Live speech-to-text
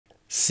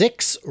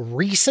6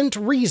 recent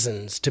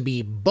reasons to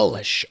be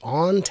bullish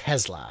on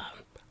Tesla.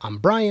 I'm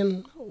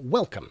Brian.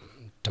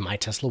 Welcome to my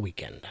Tesla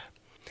weekend.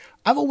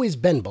 I've always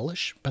been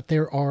bullish, but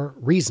there are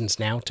reasons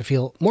now to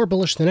feel more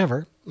bullish than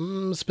ever,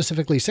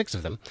 specifically 6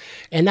 of them,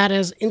 and that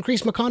has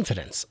increased my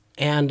confidence.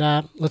 And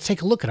let's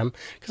take a look at them,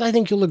 because I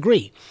think you'll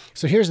agree.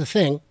 So here's the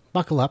thing.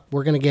 Buckle up.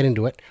 We're going to get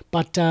into it.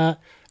 But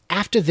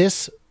after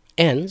this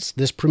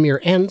premiere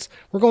ends,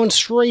 we're going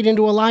straight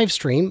into a live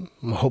stream,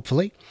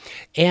 hopefully,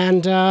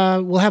 and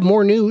we'll have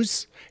more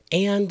news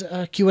and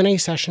a Q&A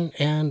session,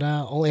 and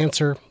I'll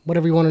answer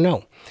whatever you want to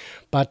know.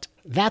 But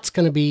that's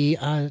going to be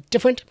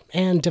different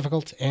and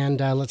difficult, and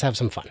let's have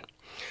some fun.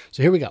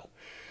 So here we go.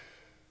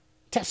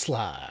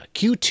 Tesla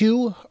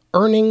Q2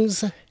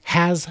 earnings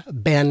has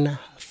been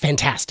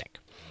fantastic.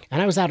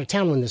 And I was out of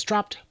town when this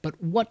dropped,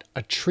 but what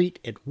a treat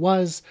it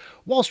was.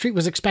 Wall Street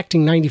was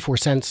expecting 94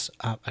 cents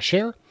a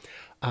share.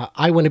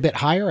 I went a bit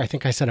higher. I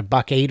think I said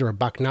 $1.08 or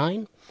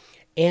 $1.09.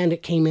 And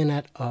it came in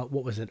at,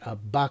 what was it,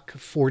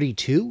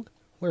 $1.42?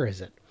 Where is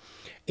it?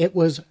 It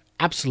was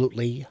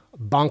absolutely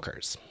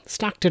bonkers. The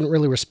stock didn't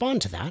really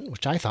respond to that,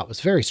 which I thought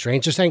was very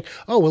strange. They're saying,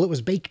 oh, well, it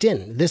was baked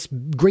in. This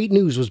great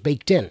news was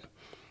baked in.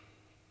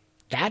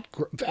 That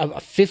a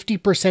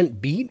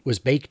 50% beat was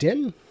baked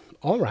in?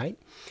 All right.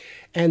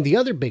 And the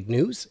other big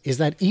news is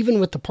that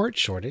even with the part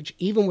shortage,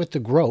 even with the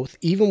growth,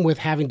 even with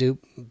having to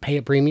pay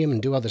a premium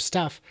and do other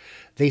stuff,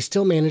 they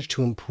still managed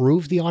to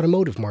improve the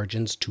automotive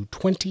margins to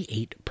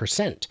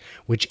 28%,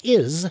 which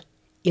is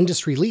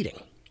industry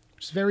leading,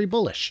 which is very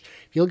bullish.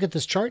 If you look at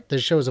this chart,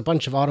 this shows a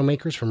bunch of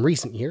automakers from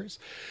recent years.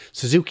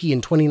 Suzuki in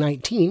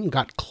 2019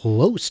 got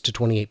close to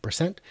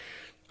 28%.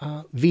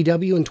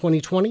 VW in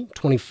 2020,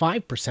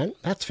 25%.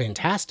 That's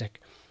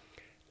fantastic.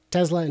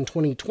 Tesla in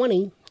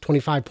 2020,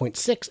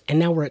 25.6%, and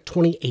now we're at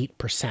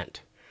 28%.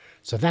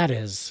 So that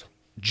is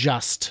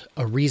just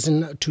a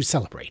reason to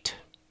celebrate.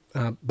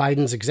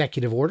 Biden's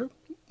executive order,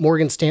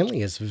 Morgan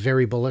Stanley is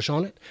very bullish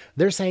on it.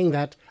 They're saying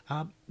that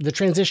the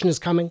transition is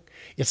coming.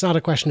 It's not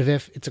a question of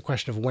if, it's a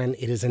question of when.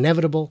 It is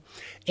inevitable.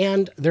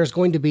 And there's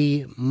going to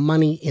be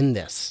money in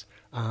this,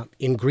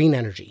 in green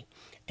energy.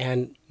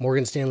 And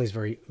Morgan Stanley is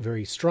very,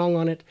 very strong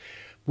on it.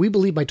 We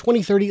believe by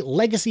 2030,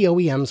 legacy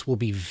OEMs will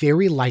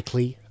very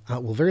likely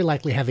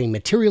have a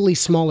materially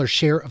smaller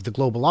share of the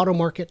global auto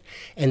market,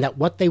 and that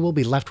what they will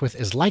be left with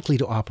is likely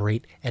to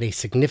operate at a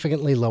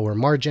significantly lower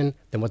margin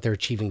than what they're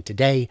achieving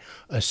today,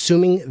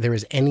 assuming there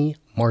is any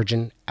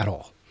margin at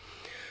all.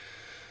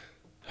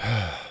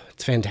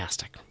 It's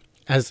fantastic.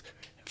 As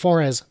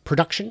far as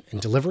production and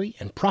delivery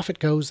and profit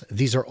goes,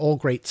 these are all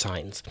great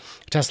signs.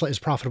 Tesla is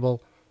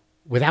profitable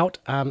without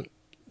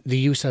the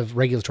use of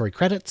regulatory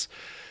credits,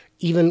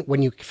 even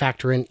when you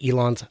factor in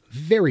Elon's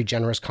very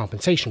generous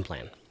compensation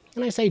plan.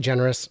 And I say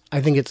generous,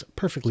 I think it's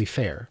perfectly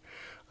fair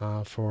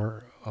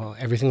for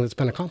everything that's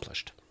been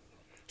accomplished.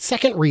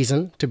 Second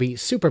reason to be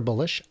super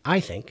bullish, I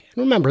think,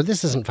 and remember,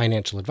 this isn't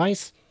financial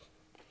advice,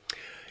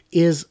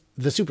 is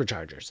the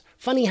Superchargers.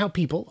 Funny how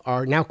people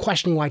are now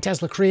questioning why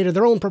Tesla created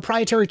their own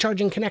proprietary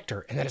charging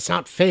connector and that it's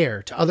not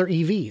fair to other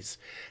EVs.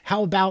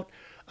 How about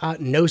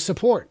no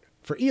support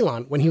for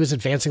Elon when he was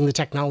advancing the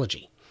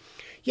technology?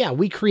 Yeah,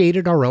 we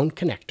created our own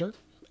connector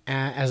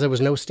as there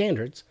was no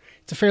standards.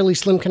 It's a fairly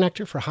slim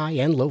connector for high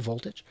and low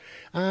voltage.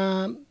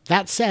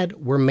 That said,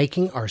 we're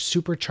making our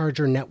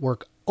supercharger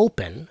network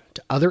open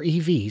to other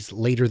EVs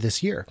later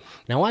this year.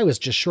 Now, I was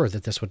just sure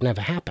that this would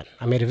never happen.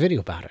 I made a video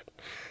about it.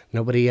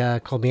 Nobody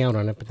called me out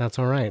on it, but that's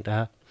all right.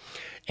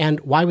 And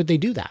why would they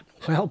do that?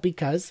 Well,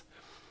 because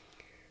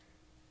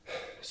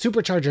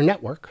Supercharger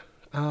Network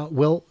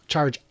will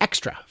charge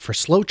extra for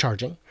slow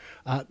charging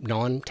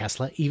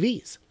non-Tesla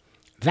EVs.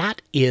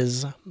 That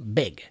is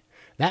big.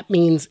 That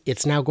means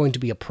it's now going to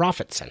be a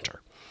profit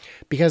center.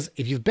 Because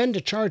if you've been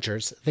to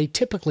chargers, they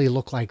typically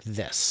look like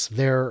this.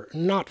 They're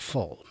not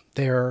full.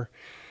 They're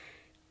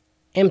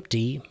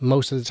empty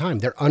most of the time.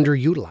 They're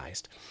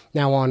underutilized.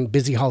 Now, on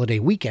busy holiday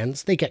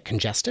weekends, they get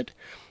congested,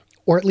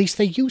 or at least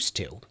they used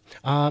to.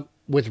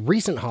 With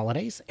recent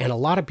holidays and a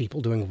lot of people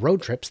doing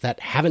road trips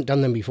that haven't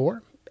done them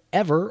before,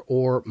 ever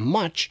or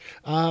much,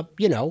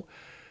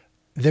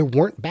 there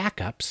weren't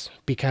backups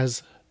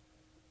because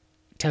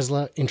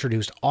Tesla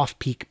introduced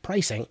off-peak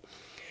pricing,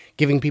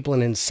 giving people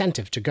an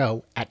incentive to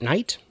go at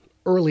night,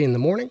 early in the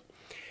morning,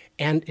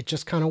 and it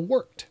just kind of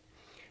worked.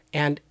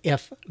 And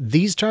if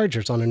these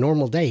chargers on a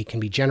normal day can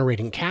be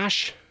generating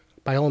cash,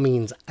 by all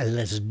means,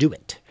 let's do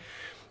it.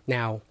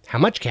 Now, how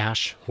much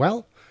cash?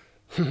 Well,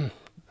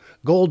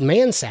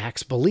 Goldman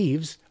Sachs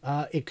believes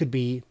it could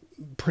be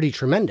pretty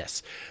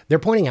tremendous. They're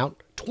pointing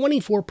out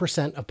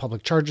 24% of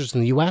public chargers in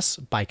the US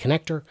by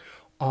connector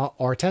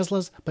are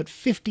Teslas, but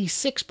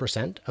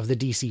 56% of the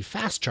DC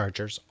fast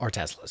chargers are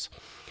Teslas.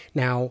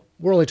 Now,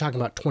 we're only talking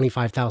about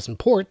 25,000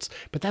 ports,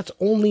 but that's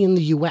only in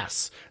the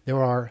US.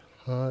 There are,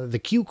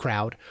 the Q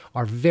crowd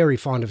are very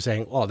fond of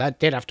saying, oh, that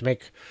did have to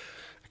make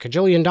a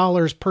cajillion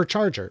dollars per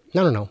charger.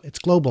 No. It's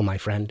global, my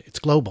friend. It's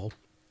global.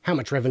 How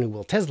much revenue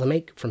will Tesla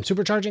make from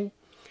supercharging?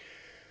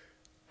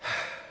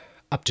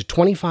 Up to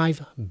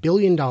 $25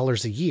 billion a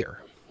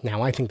year.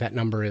 Now, I think that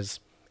number is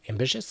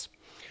ambitious.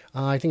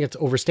 I think it's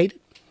overstated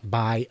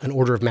by an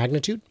order of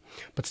magnitude,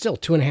 but still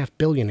 $2.5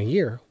 billion a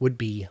year would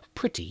be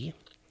pretty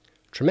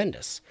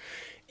tremendous.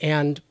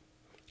 And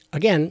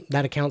again,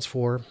 that accounts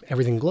for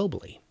everything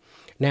globally.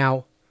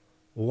 Now,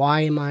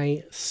 why am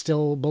I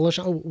still bullish?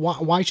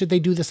 Why should they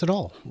do this at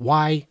all?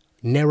 Why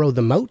narrow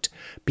the moat?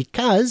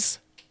 Because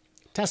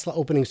Tesla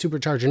opening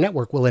Supercharger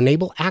network will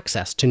enable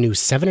access to new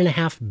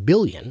 $7.5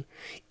 billion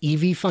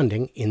EV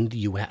funding in the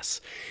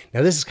US.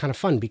 Now, this is kind of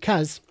fun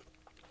because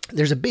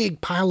there's a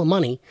big pile of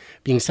money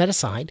being set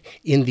aside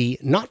in the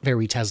not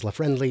very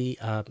Tesla-friendly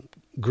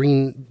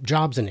Green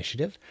Jobs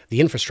Initiative,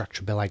 the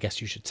infrastructure bill, I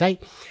guess you should say,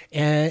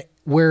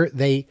 where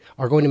they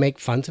are going to make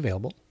funds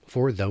available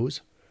for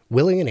those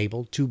willing and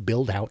able to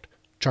build out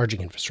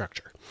charging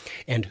infrastructure.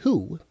 And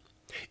who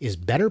is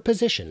better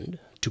positioned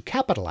to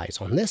capitalize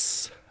on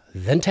this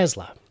than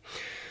Tesla?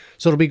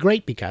 So it'll be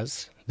great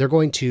because they're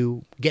going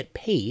to get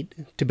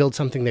paid to build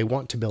something they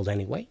want to build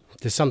anyway.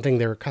 There's something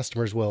their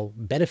customers will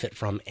benefit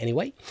from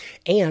anyway.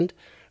 And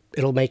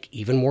it'll make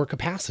even more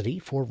capacity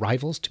for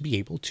rivals to be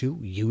able to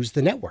use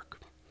the network.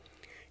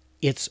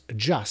 It's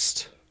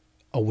just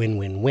a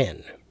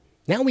win-win-win.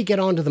 Now we get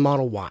on to the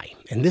Model Y,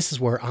 and this is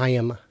where I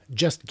am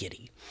just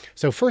giddy.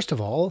 So first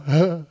of all,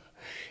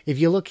 if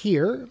you look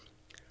here,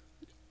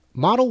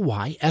 Model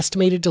Y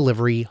estimated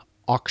delivery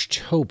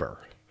October.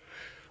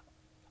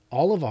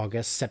 All of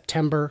August,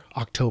 September,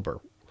 October.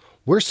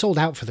 We're sold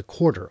out for the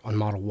quarter on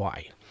Model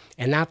Y,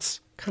 and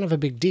that's kind of a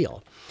big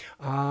deal.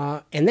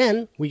 And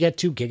then we get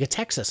to Giga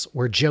Texas,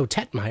 where Joe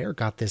Tetmeyer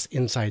got this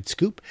inside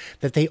scoop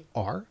that they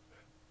are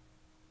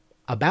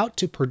about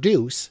to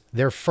produce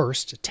their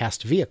first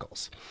test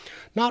vehicles.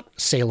 Not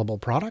saleable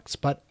products,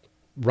 but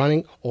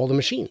running all the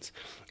machines.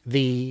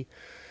 The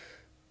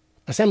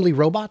assembly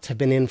robots have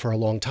been in for a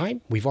long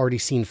time. We've already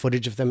seen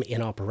footage of them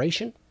in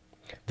operation.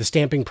 The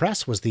stamping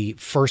press was the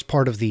first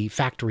part of the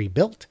factory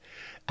built.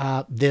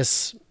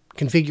 This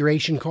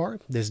configuration car,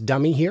 this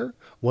dummy here,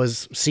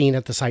 was seen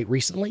at the site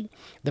recently.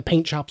 The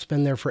paint shop's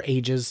been there for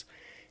ages.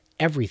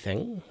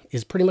 Everything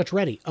is pretty much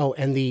ready. Oh,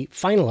 and the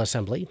final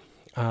assembly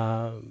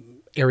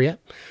area,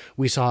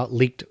 we saw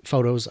leaked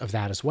photos of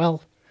that as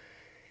well.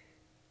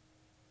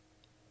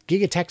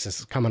 Giga Texas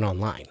is coming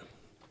online.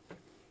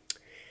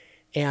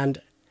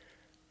 And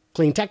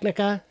Clean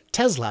Technica,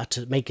 Tesla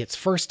to make its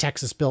first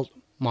Texas-built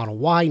Model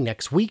Y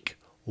next week,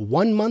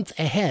 1 month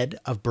ahead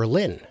of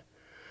Berlin.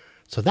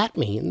 So that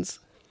means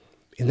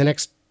in the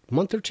next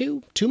month or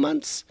 2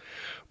 months,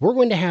 we're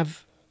going to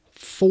have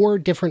 4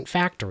 different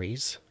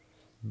factories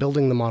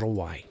building the Model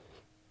Y.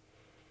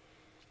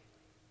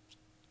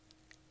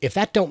 If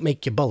that don't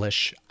make you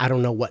bullish, I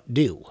don't know what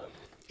do.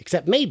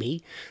 Except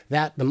maybe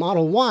that the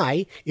Model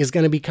Y is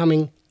going to be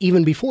coming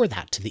even before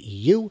that to the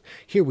EU.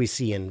 Here we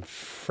see in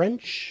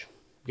French,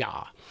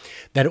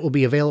 that it will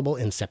be available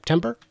in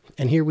September.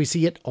 And here we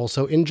see it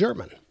also in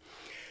German.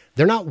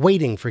 They're not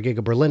waiting for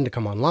Giga Berlin to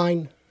come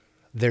online.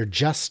 They're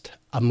just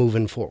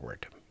moving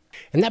forward.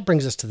 And that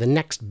brings us to the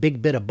next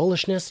big bit of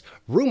bullishness.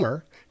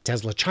 Rumor,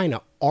 Tesla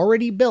China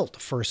already built the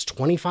first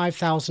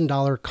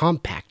 $25,000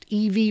 compact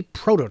EV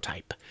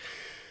prototype.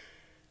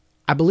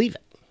 I believe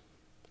it.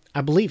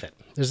 I believe it.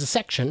 There's a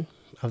section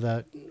of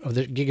the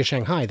Giga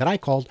Shanghai that I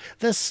called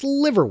the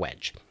sliver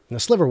wedge. And the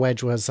sliver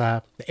wedge was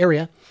the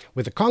area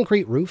with a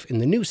concrete roof in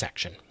the new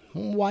section.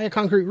 Why a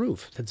concrete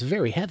roof? That's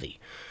very heavy.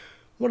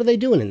 What are they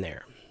doing in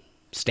there?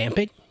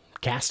 Stamping?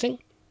 Casting?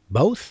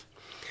 Both?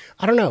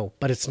 I don't know,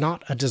 but it's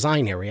not a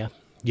design area.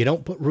 You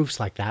don't put roofs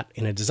like that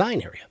in a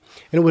design area.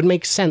 And it would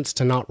make sense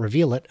to not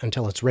reveal it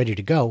until it's ready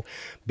to go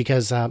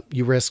because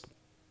you risk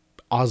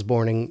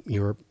Osborning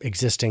your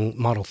existing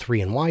Model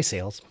 3 and Y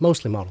sales,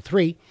 mostly Model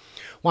 3.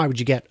 Why would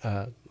you get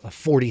a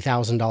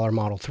 $40,000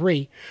 Model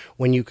 3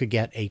 when you could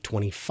get a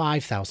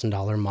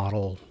 $25,000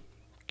 Model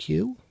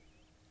Q?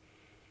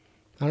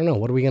 I don't know.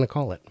 What are we going to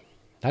call it?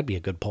 That'd be a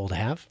good poll to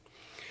have.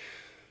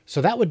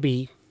 So that would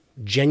be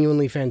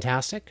genuinely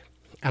fantastic.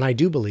 And I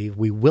do believe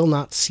we will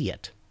not see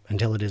it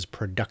until it is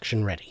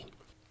production ready.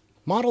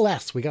 Model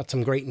S, we got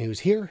some great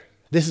news here.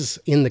 This is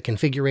in the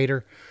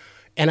configurator.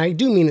 And I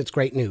do mean it's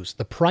great news.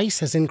 The price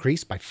has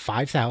increased by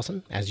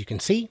 $5,000, as you can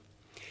see,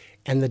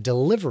 and the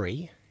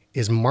delivery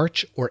is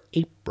March or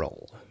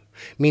April,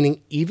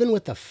 meaning even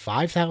with the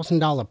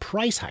 $5,000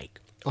 price hike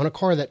on a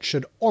car that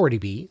should already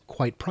be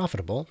quite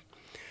profitable,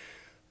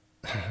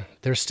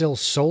 they're still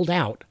sold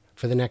out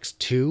for the next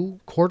 2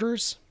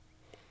 quarters,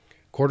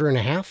 quarter and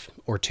a half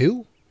or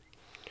 2.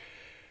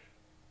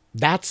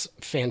 That's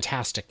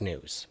fantastic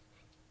news.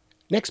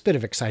 Next bit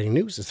of exciting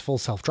news is full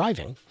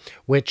self-driving,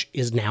 which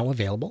is now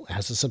available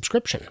as a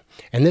subscription.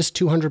 And this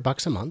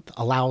 $200 a month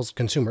allows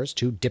consumers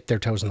to dip their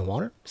toes in the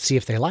water, see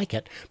if they like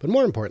it. But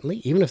more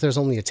importantly, even if there's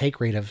only a take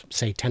rate of,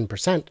 say,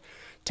 10%,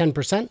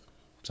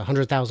 it's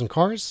 100,000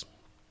 cars,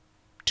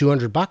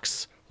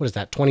 $200. What is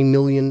that? 20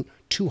 million,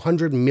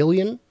 200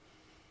 million?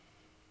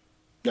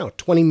 No,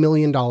 $20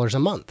 million a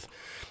month.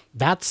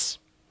 That's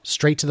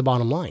straight to the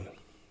bottom line.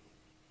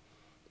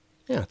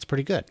 Yeah, it's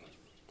pretty good.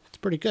 It's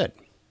pretty good.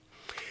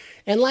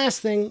 And last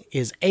thing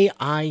is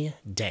AI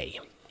Day.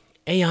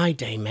 AI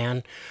Day,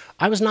 man.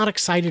 I was not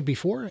excited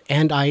before,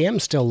 and I am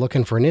still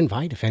looking for an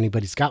invite. If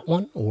anybody's got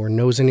one or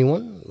knows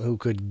anyone who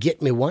could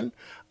get me one,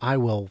 I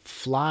will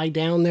fly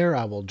down there.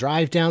 I will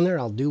drive down there.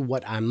 I'll do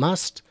what I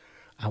must.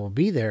 I will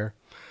be there.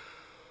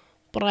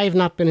 But I have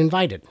not been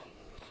invited.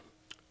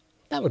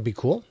 That would be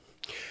cool.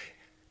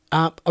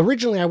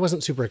 Originally, I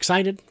wasn't super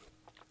excited,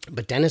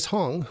 but Dennis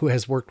Hong, who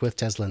has worked with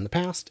Tesla in the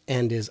past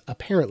and is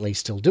apparently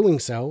still doing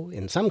so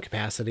in some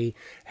capacity,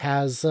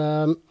 has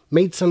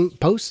made some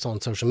posts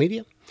on social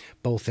media,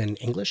 both in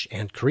English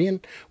and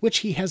Korean, which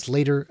he has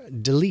later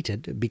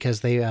deleted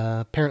because they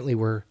apparently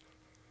were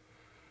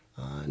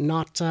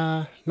not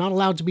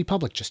allowed to be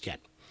public just yet.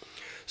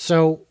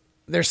 So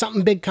there's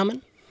something big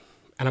coming,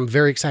 and I'm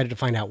very excited to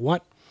find out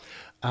what.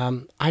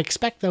 I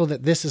expect, though,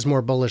 that this is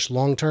more bullish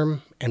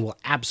long-term and will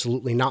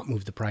absolutely not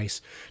move the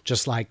price,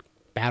 just like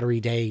Battery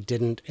Day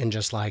didn't and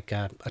just like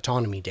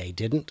Autonomy Day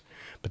didn't.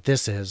 But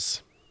this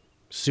is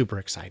super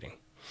exciting.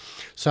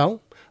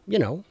 So,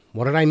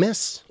 what did I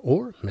miss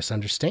or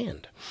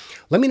misunderstand?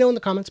 Let me know in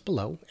the comments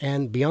below,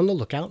 and be on the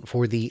lookout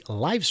for the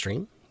live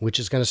stream, which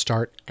is going to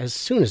start as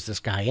soon as this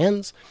guy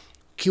ends.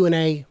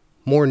 Q&A,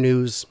 more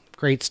news,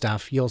 great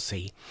stuff, you'll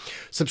see.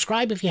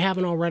 Subscribe if you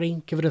haven't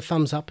already. Give it a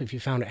thumbs up if you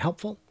found it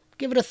helpful.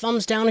 Give it a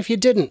thumbs down if you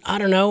didn't. I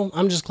don't know.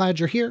 I'm just glad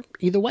you're here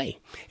either way.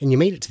 And you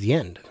made it to the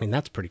end. I mean,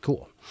 that's pretty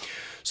cool.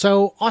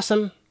 So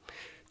awesome.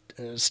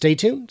 Stay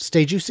tuned,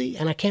 stay juicy,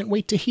 and I can't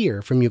wait to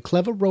hear from you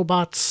clever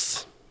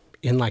robots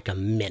in like a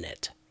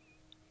minute.